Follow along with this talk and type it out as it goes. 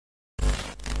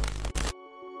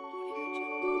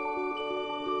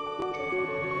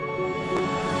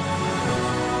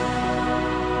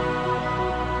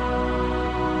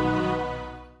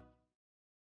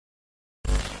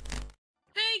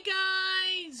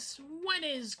what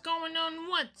is going on?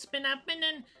 What's been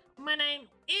happening? My name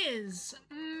is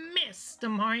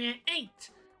Mr. Mario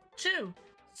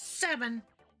 827,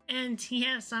 and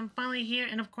yes, I'm finally here.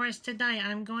 And of course, today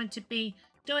I'm going to be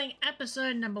doing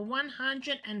episode number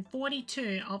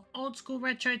 142 of Old School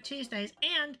Retro Tuesdays,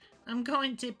 and I'm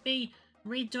going to be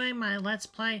redoing my Let's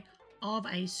Play of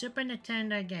a Super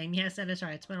Nintendo game. Yes, that is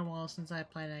right. It's been a while since I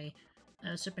played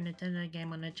a Super Nintendo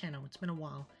game on the channel. It's been a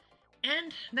while.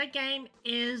 And that game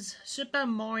is Super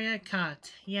Mario Kart.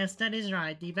 Yes, that is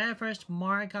right. The very first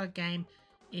Mario Kart game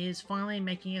is finally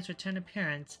making its return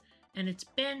appearance. And it's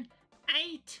been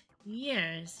 8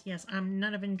 years. Yes, I'm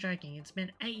not even joking. It's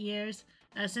been 8 years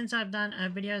since I've done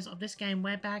videos of this game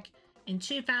way back in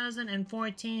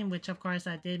 2014, which of course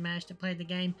I did manage to play the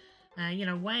game,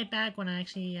 way back when I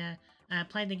actually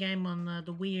played the game on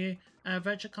the Wii U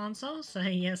Virtual Console. So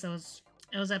yes, it was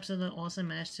absolutely awesome.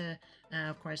 Managed to,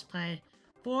 of course, play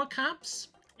 4 cups,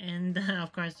 and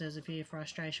of course there's a few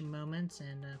frustration moments,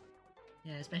 and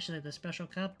yeah, especially the special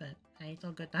cup, but hey, it's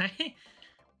all good though.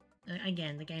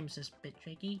 Again, the game's just a bit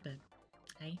tricky, but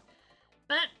hey.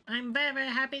 But I'm very, very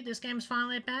happy this game's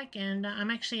finally back, and I'm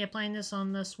actually playing this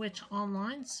on the Switch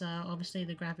Online, so obviously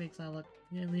the graphics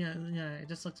it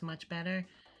just looks much better.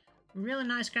 Really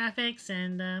nice graphics,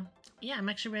 and yeah, I'm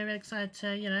actually really, really excited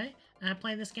to,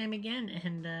 play this game again,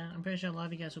 and I'm pretty sure a lot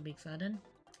of you guys will be excited.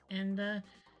 And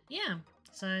yeah,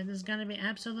 so this is going to be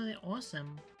absolutely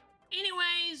awesome.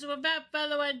 Anyways, without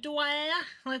further ado,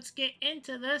 let's get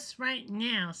into this right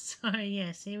now. So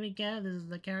yes, here we go. This is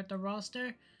the character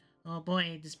roster. Oh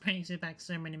boy, this brings me back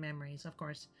so many memories, of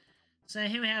course. So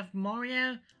here we have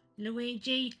Mario,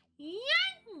 Luigi,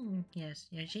 yes,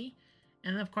 Yoshi,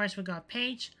 and of course we got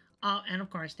Peach. Oh, and of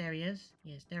course, there he is.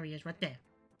 Yes, there he is, right there.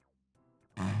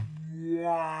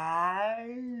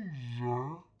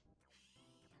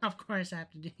 Of course, I have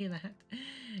to do that.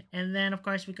 And then, of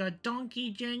course, we got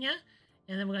Donkey Jr.,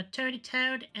 and then we got Toady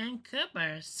Toad and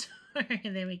Koopa. So,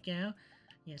 there we go.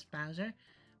 Yes, Bowser.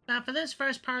 But for this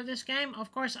first part of this game,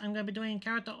 of course, I'm going to be doing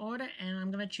character order, and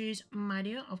I'm going to choose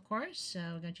Mario, of course. So,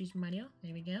 we're going to choose Mario.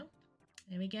 There we go.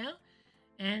 There we go.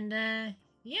 And,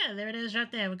 yeah, there it is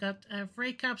right there. We got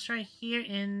 3 cups right here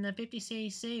in the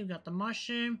 50cc. We got the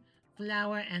mushroom,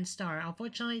 flower, and star.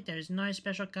 Unfortunately, there's no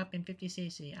special cup in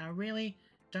 50cc. I really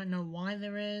don't know why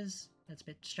there is. That's a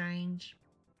bit strange.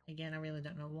 Again, I really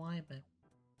don't know why, but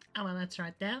oh well, that's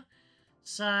right there.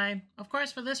 So, of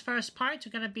course, for this first part,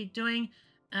 we're going to be doing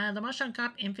the mushroom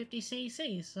cup in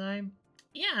 50cc. So,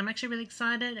 yeah, I'm actually really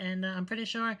excited, and I'm pretty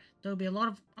sure there'll be a lot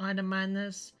of item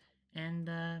madness, and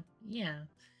yeah.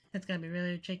 It's gonna be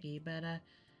really tricky, but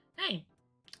hey,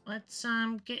 let's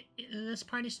get this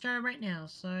party started right now.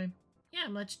 So yeah,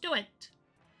 let's do it.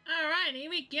 Alright, here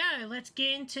we go. Let's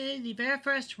get into the very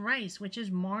first race, which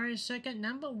is Mario Circuit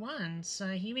number 1. So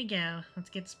here we go. Let's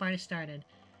get this party started.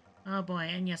 Oh boy,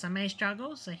 and yes, I may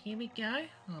struggle, so here we go.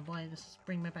 Oh boy, this is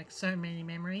bringing me back so many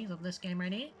memories of this game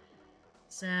right here.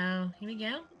 So here we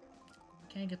go.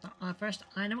 Okay, get the first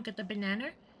item, get the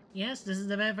banana. Yes, this is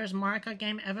the very first Mario Kart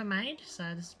game ever made,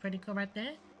 so this is pretty cool right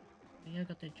there. We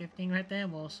got the drifting right there.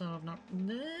 Well, sort of not.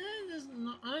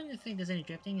 I don't think there's any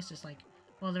drifting. It's just like,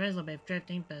 well, there is a little bit of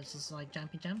drifting, but it's just like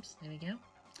jumpy jumps. There we go.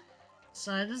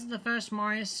 So this is the first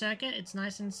Mario Circuit. It's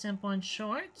nice and simple and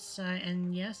short. So,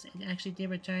 and yes, it actually did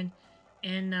return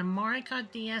in Mario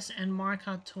Kart DS and Mario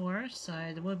Kart Tour. So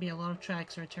there will be a lot of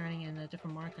tracks returning in the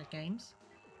different Mario Kart games.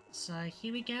 So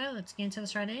here we go, let's get into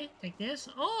this right here. Take this.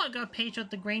 Oh, I got Peach with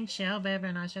the green shell. Very,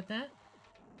 very nice right there.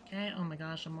 Okay, oh my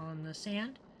gosh, I'm on the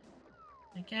sand.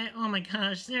 Okay, oh my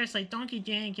gosh, seriously, Donkey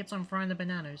Jr. keeps on throwing the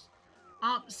bananas.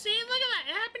 Oh, see, look at that,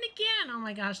 it happened again! Oh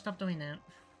my gosh, stop doing that.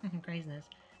 Craziness.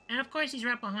 And of course, he's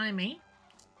right behind me.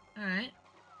 Alright,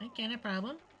 okay, no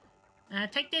problem.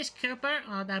 Take this, Koopa.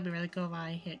 Oh, that'd be really cool if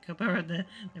I hit Koopa with the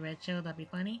red shell, that'd be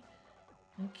funny.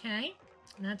 Okay.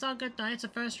 That's all good though, it's the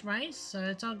first race, so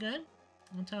it's all good.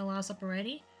 I'll tell last up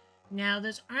already. Now,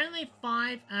 there's only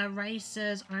 5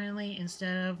 races only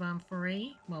instead of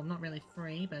 3. Well, not really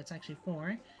 3, but it's actually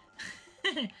 4.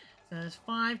 So there's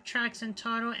 5 tracks in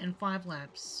total and 5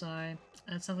 laps. So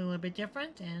that's something a little bit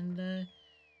different, and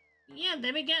yeah,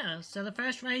 there we go. So the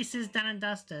first race is done and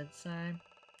dusted, so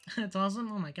that's awesome.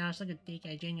 Oh my gosh, look at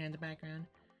DK Jr. in the background.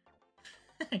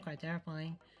 Quite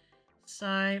terrifying.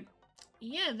 So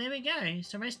yeah, there we go.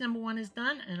 So race number 1 is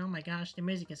done, and oh my gosh, the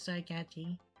music is so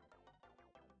catchy.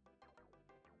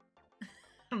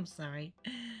 I'm sorry.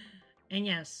 And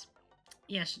yes,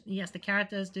 the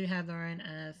characters do have their own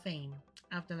theme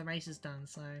after the race is done,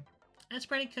 so that's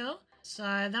pretty cool. So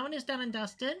that one is done and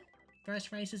dusted.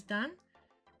 First race is done.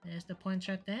 There's the points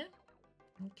right there.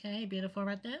 Okay, beautiful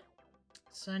right there.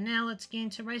 So now let's get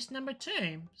into race number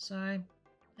 2. So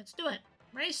let's do it.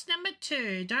 Race number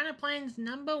 2, Donut Plains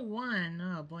number 1.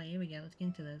 Oh boy, here we go. Let's get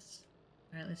into this.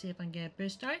 Alright, let's see if I can get a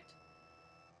boost start.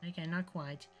 Okay, not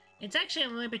quite. It's actually a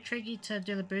little bit tricky to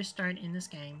do the boost start in this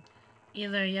game.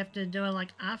 Either you have to do it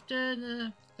like after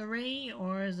the 3,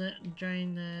 or is it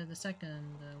during the second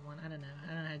one? I don't know.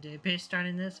 I don't know how to do a boost start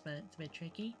in this, but it's a bit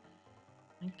tricky.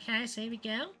 Okay, so here we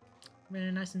go.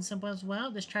 Really nice and simple as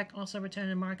well. This track also returned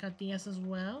to Mario Kart DS as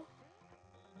well.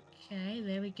 Okay,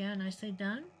 there we go. Nicely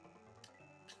done.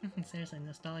 Seriously,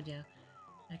 nostalgia.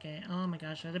 Okay, oh my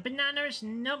gosh. So the bananas,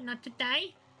 nope, not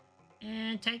today.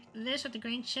 And take this with the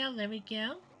green shell. There we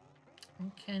go.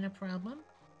 Okay, no problem.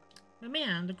 But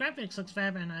man, the graphics looks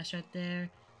very nice right there.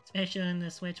 Especially in the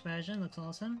Switch version. Looks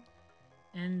awesome.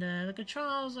 And the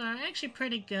controls are actually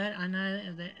pretty good. I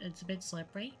know that it's a bit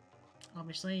slippery.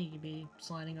 Obviously, you could be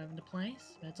sliding over the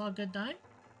place. But it's all good though.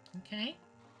 Okay.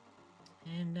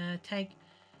 And take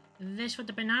this with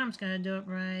the banana. I'm just going to do it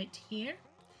right here.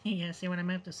 Yeah, see what I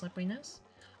meant with the slipperiness?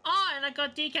 Oh, and I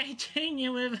got DK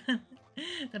Jr. with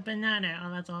the banana. Oh,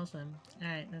 that's awesome.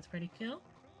 Alright, that's pretty cool.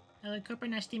 Hello, Cooper.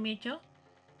 Nice to meet you.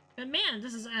 But man,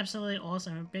 this is absolutely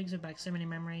awesome. It brings back so many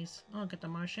memories. Oh, got the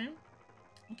motion.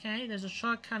 Okay, there's a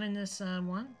shortcut in this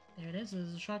one. There it is.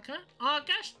 There's a shortcut. Oh,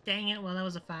 gosh dang it. Well, that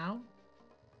was a foul.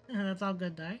 That's all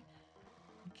good, though.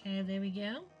 Okay, there we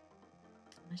go.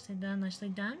 Nicely done, nicely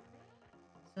done.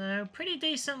 So, pretty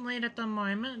decent lead at the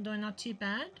moment. Doing not too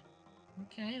bad.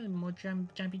 Okay, more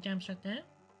jumpy jumps right there.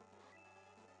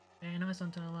 Very nice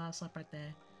onto the last lap right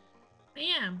there. But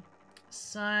yeah.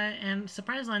 So, and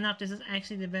surprisingly enough, this is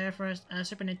actually the very first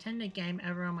Super Nintendo game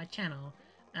ever on my channel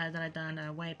that I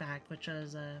done way back, which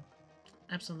was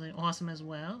absolutely awesome as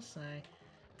well. So,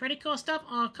 pretty cool stuff.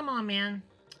 Oh, come on, man.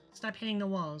 Stop hitting the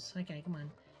walls. Okay, come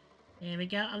on. There we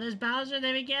go. Oh, there's Bowser.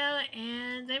 There we go.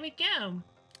 And there we go.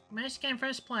 Managed to get in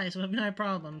first place with no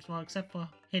problems. Well, except for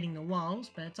hitting the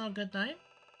walls. But it's all good, though.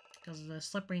 Because of the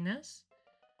slipperiness.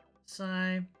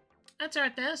 So, that's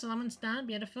right there. So, lemon's done.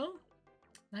 Beautiful.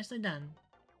 Nicely done.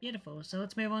 Beautiful. So,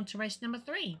 let's move on to race number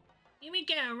 3. Here we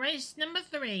go. Race number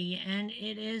 3. And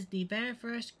it is the very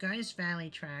first Ghost Valley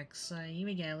track. So, here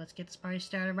we go. Let's get this party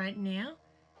started right now.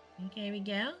 Okay, here we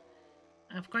go.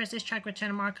 Of course, this track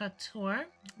returned to Mario Kart Tour.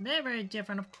 Very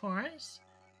different, of course.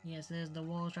 Yes, there's the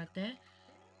walls right there.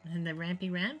 And the rampy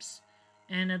ramps.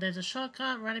 And there's a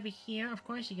shortcut right over here, of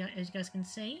course, as you guys can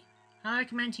see. I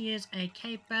recommend to use a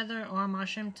cape feather or a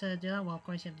mushroom to do that. Well, of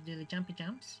course, you have to do the jumpy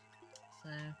jumps. So,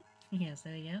 yes,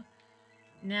 there we go.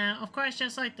 Now, of course,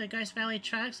 just like the Ghost Valley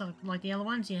tracks, like the other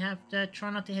ones, you have to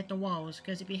try not to hit the walls.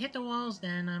 Because if you hit the walls,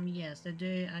 then, yes, they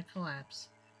do collapse.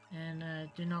 And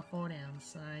do not fall down.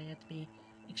 So, you have to be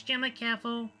extremely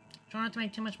careful. Try not to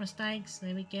make too much mistakes.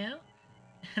 There we go.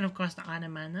 And, of course, the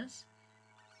item madness.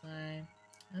 So,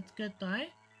 that's good, though.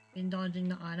 Been dodging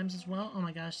the items as well. Oh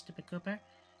my gosh, stupid Cooper.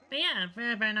 But yeah,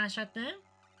 very nice right there.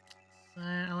 So,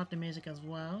 I love the music as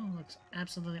well. Looks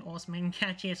absolutely awesome and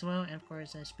catchy as well. And of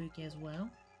course, spooky as well.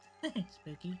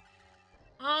 Spooky.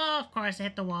 Oh, of course, I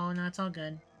hit the wall. No, it's all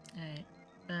good. Alright.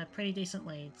 But pretty decent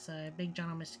lead. So, big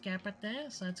ginormous gap right there.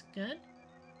 So, that's good.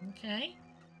 Okay.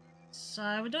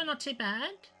 So, we're doing not too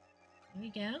bad. Here we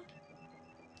go. Here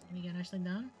we go, nicely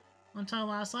done. On to the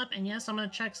last lap. And yes, some of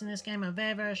the tracks in this game are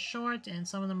very short. And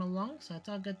some of them are long. So, it's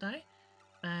all good though.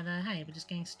 But, hey, we're just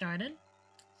getting started.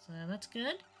 So, that's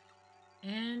good.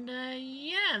 And,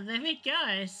 yeah, there we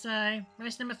go. So,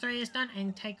 race number 3 is done.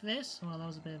 And take this. Well, that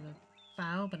was a bit of a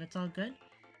foul, but it's all good.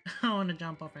 I want to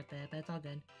jump off right there, but it's all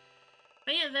good.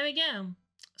 But yeah, there we go.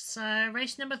 So,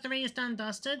 race number 3 is done,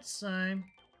 dusted. So,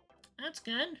 that's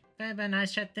good. Very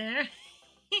nice right there.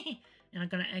 And I've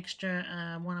got an extra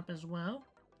 1-up as well.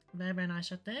 Very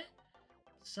nice right there.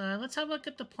 So, let's have a look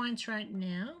at the points right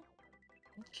now.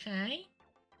 Okay.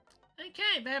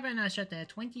 Okay, very nice right there.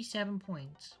 27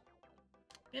 points.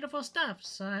 Beautiful stuff.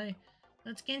 So,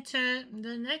 let's get into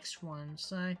the next one.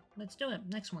 So, let's do it.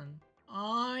 Next one.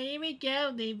 Oh, here we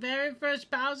go. The very first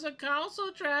Bowser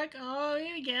Castle track. Oh,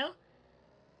 here we go.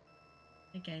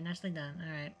 Okay, nicely done.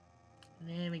 Alright.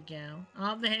 There we go.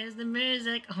 Oh, there's the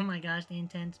music. Oh my gosh, the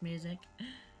intense music.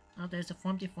 Oh, there's the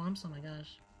Flumpty Flumps. Oh my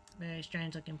gosh. Very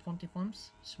strange looking Flumpty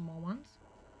Flumps. Small ones.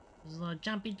 There's little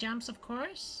jumpy jumps, of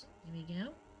course. Here we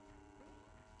go.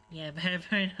 Yeah,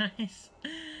 very nice.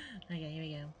 Okay, here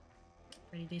we go.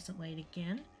 Pretty decent lead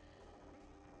again.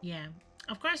 Yeah.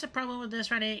 Of course, the problem with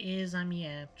this right here is,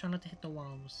 yeah, try not to hit the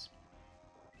walls.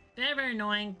 Very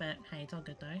annoying, but hey, it's all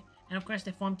good though. And of course,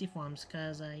 the Flumpty Flumps,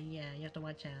 because, yeah, you have to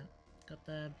watch out. Got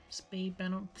the speed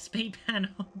panel. So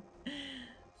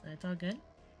it's all good.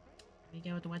 We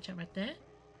go with the watch out right there.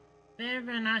 Very,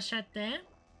 very nice shot there.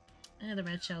 The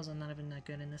red shells are not even that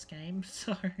good in this game,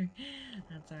 so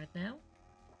that's alright now.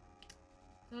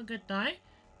 It's all good though.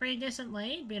 Pretty decent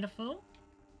lead, beautiful.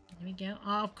 There we go.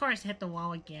 Oh, of course, hit the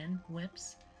wall again.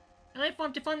 Whoops. Hello,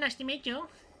 Form to Form, nice to meet you.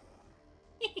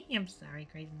 I'm sorry,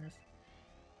 craziness.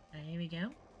 Alright, here we go.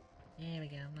 There we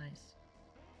go, nice.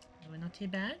 Oh, not too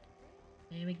bad.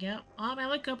 There we go. Oh,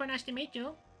 hello, Cooper, nice to meet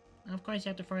you. Of course, you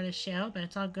have to throw this shell, but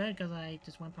it's all good because I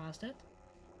just went past it.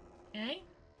 Okay.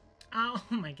 Oh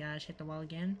my gosh, hit the wall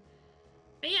again.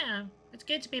 But yeah, it's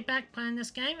good to be back playing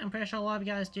this game. I'm pretty sure a lot of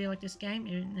you guys do like this game.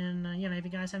 And, you know, if you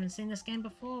guys haven't seen this game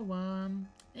before, well,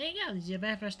 there you go. This is your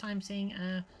very first time seeing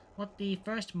what the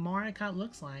first Mario Kart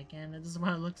looks like. And this is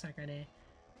what it looks like right here.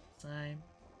 So,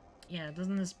 yeah,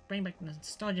 doesn't this bring back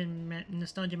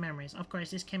nostalgia memories? Of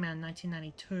course, this came out in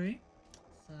 1992.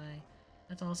 So,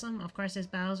 that's awesome. Of course, there's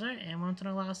Bowser. And we're on to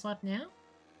the last lap now.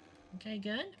 Okay,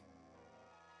 good.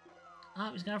 Oh,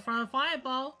 he's gonna throw a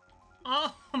fireball.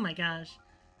 Oh my gosh.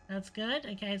 That's good.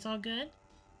 Okay, it's all good.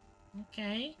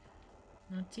 Okay.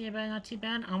 Not too bad, not too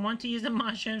bad. I want to use the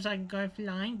mushrooms so I can go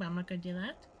flying, but I'm not gonna do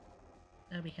that.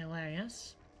 That'd be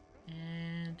hilarious.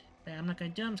 But I'm not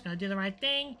gonna do it. I'm just gonna do the right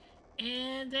thing.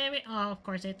 And there we... Oh, of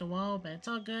course I hit the wall, but it's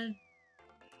all good.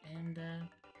 And,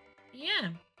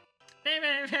 yeah. Very,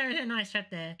 very, very nice right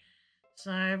there.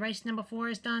 So, race number 4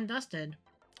 is done, dusted.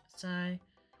 So,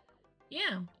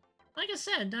 yeah. Like I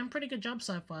said, done a pretty good job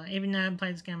so far. Even though I haven't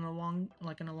played this game in a long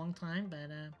time, but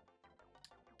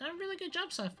done a really good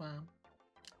job so far.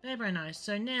 Very, very nice.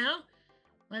 So now,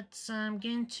 let's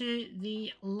get into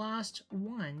the last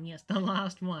one. Yes, the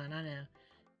last one. I know.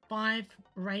 5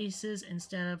 races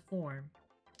instead of 4.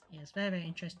 Yes, very, very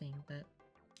interesting. But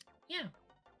yeah,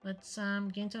 let's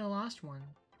get into the last one.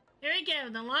 Here we go,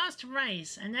 the last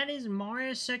race, and that is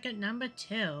Mario Circuit number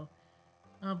 2.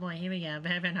 Oh boy, here we go.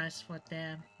 Very, very nice foot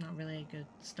there. Not really a good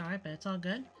start, but it's all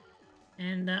good.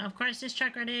 And of course, this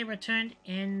track right here returned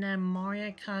in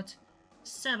Mario Kart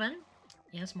 7.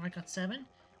 Yes, Mario Kart 7.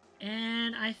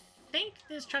 And I think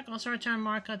this track also returned in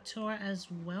Mario Kart Tour as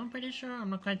well, I'm pretty sure.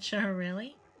 I'm not quite sure,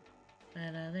 really.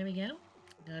 But there we go.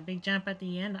 Got a big jump at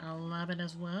the end. I love it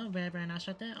as well. Very, very nice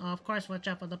right there. Oh, of course, watch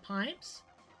out for the pipes.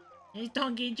 Is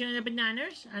Donkey Jr.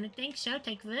 bananas? I don't think so.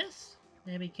 Take this.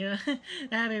 There we go.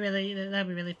 that'd be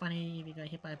really funny if you got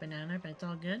hit by a banana, but it's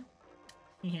all good.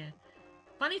 Yeah.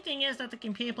 Funny thing is that the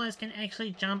computer players can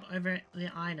actually jump over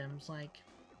the items. Like,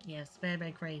 yes, very,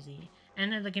 very crazy.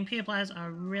 And then the computer players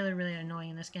are really, really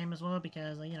annoying in this game as well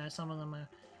because, you know, some of them are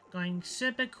going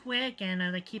super quick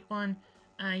and they keep on,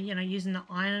 you know, using the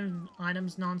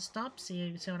items non-stop.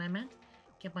 See what I meant?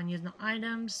 Keep on using the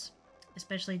items,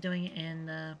 especially doing it in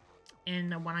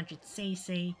the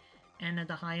 100cc. And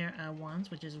the higher ones,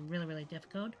 which is really, really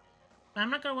difficult. But I'm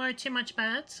not going to worry too much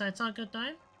about it, so it's all good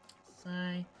though. So,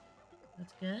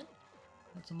 that's good.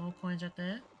 Got some more coins right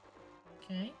there.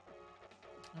 Okay.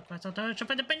 Of course, I'll throw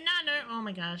for the banana! Oh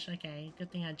my gosh, okay.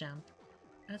 Good thing I jumped.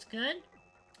 That's good.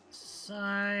 So,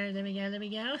 there we go, there we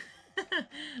go.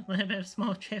 A little bit of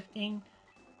small drifting.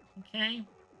 Okay.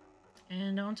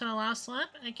 And on to the last lap.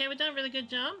 Okay, we've done a really good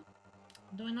job.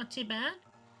 Doing not too bad.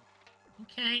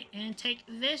 Okay, and take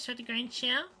this with the green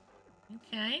shell.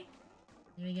 Okay.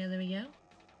 There we go, there we go.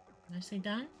 Nicely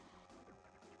done.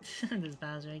 There's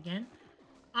Bowser again.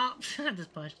 Oh, I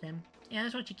just pushed him. Yeah,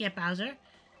 that's what you get, Bowser.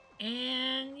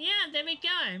 And yeah, there we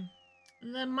go.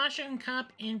 The Mushroom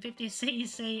Cup in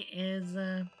 50cc is,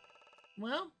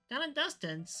 well, done and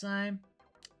dusted. So,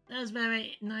 that was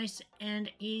very nice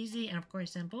and easy, and of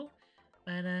course simple.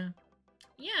 But,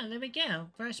 yeah, there we go.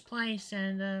 First place,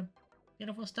 and,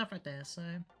 beautiful stuff right there, so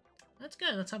that's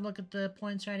good. Let's have a look at the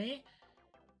points right here.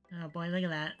 Oh boy, look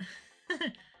at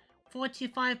that.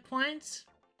 45 points.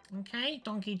 Okay,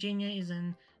 Donkey Jr. is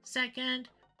in second,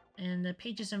 and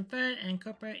Peach is in third, and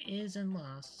Cooper is in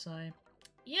last. So,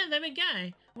 yeah, there we go.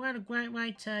 We're at a great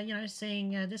way to, you know, seeing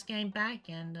this game back,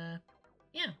 and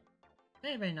yeah,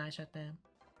 very, very nice right there.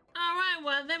 Alright,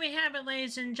 well, there we have it,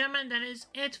 ladies and gentlemen. That is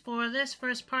it for this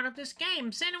first part of this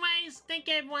game. So anyways, thank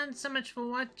you everyone so much for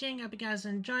watching. Hope you guys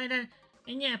enjoyed it.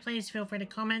 And yeah, please feel free to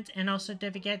comment. And also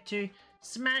don't forget to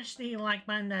smash the like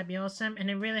button. That'd be awesome. And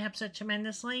it really helps out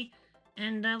tremendously.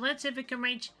 And let's see if we can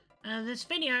reach this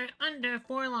video under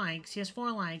 4 likes. Yes,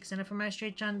 4 likes. And if we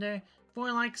reach under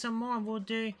 4 likes or more, we'll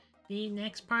do the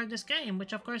next part of this game.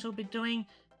 Which of course we'll be doing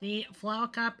the Flower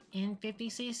Cup in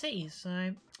 50cc.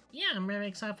 So yeah, I'm really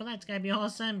excited for that. It's gonna be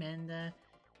awesome, and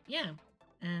yeah,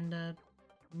 and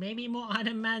maybe more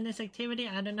Item Madness activity.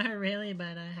 I don't know really,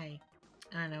 but hey,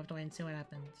 I don't know. Have to wait and see what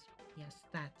happens. Yes,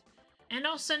 that. And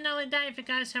also, not only that, if you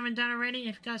guys haven't done already,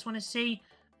 if you guys want to see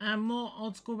more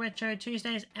Old School Retro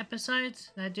Tuesdays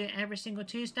episodes that I do every single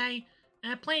Tuesday,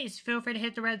 please feel free to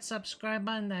hit the red subscribe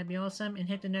button. That'd be awesome. And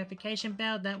hit the notification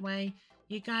bell. That way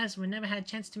you guys will never have a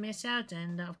chance to miss out.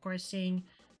 And of course, seeing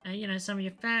some of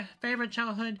your favorite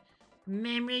childhood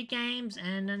memory games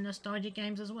and nostalgia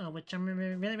games as well, which I'm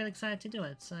really excited to do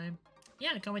it. So yeah,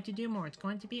 I can't wait to do more. It's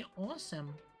going to be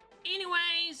awesome.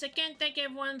 Anyways, again, thank you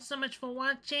everyone so much for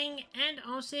watching, and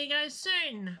I'll see you guys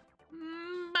soon.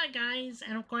 Bye guys,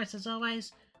 and of course, as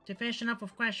always, to finish up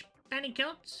with Crash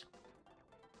Bandicoot,